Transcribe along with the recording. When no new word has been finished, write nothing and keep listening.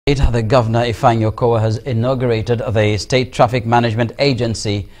The Governor, Okowa, has inaugurated the State Traffic Management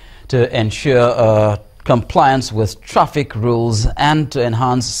Agency to ensure compliance with traffic rules and to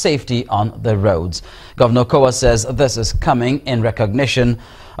enhance safety on the roads. Governor Okowa says this is coming in recognition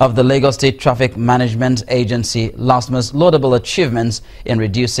of the Lagos State Traffic Management Agency last month's laudable achievements in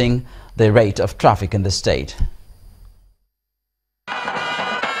reducing the rate of traffic in the state.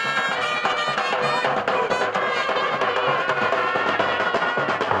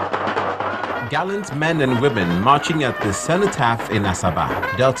 Gallant men and women marching at the cenotaph in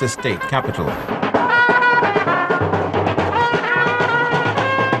Asaba, Delta State capital.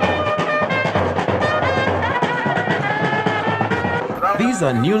 These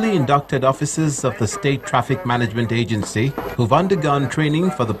are newly inducted officers of the State Traffic Management Agency who've undergone training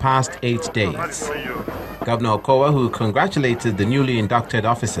for the past 8 days. Governor Okowa, who congratulated the newly inducted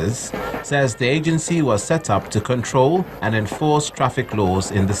officers, says the agency was set up to control and enforce traffic laws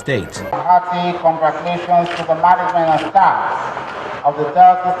in the state. Hearty congratulations to the management and staff of the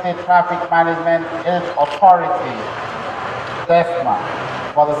Delta State Traffic Management Authority,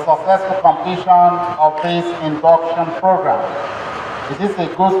 DESMA, for the successful completion of this induction program. It is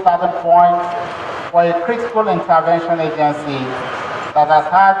a good starting point for a critical intervention agency that has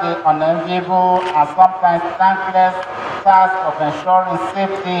had the unenviable and sometimes thankless task of ensuring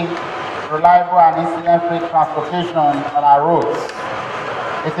safety, reliable and incident-free transportation on our roads.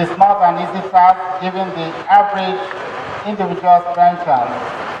 It is not an easy task given the average individual's penchant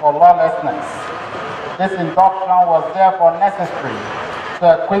for lawlessness. This induction was therefore necessary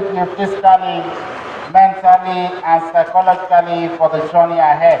to equip you physically, mentally and psychologically for the journey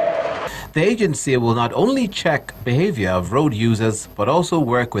ahead. The agency will not only check behavior of road users, but also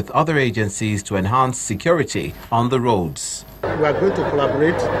work with other agencies to enhance security on the roads. We are going to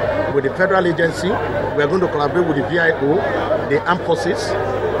collaborate with the federal agency, we are going to collaborate with the VIO, the armed forces,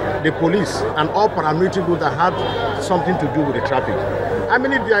 the police, and all paramilitary groups that have something to do with the traffic. How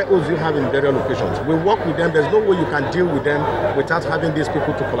many VIOs do you have in various locations? We work with them. There's no way you can deal with them without having these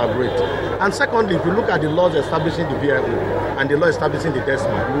people to collaborate. And secondly, if you look at the laws establishing the VIO and the law establishing the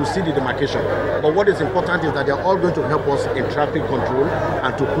DESMA, you will see the demarcation. But what is important is that they're all going to help us in traffic control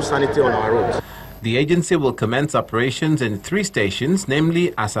and to put sanity on our roads. The agency will commence operations in 3 stations,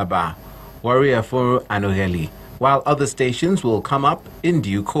 namely Asaba, Warrior Foro and Oheli, while other stations will come up in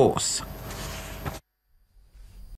due course.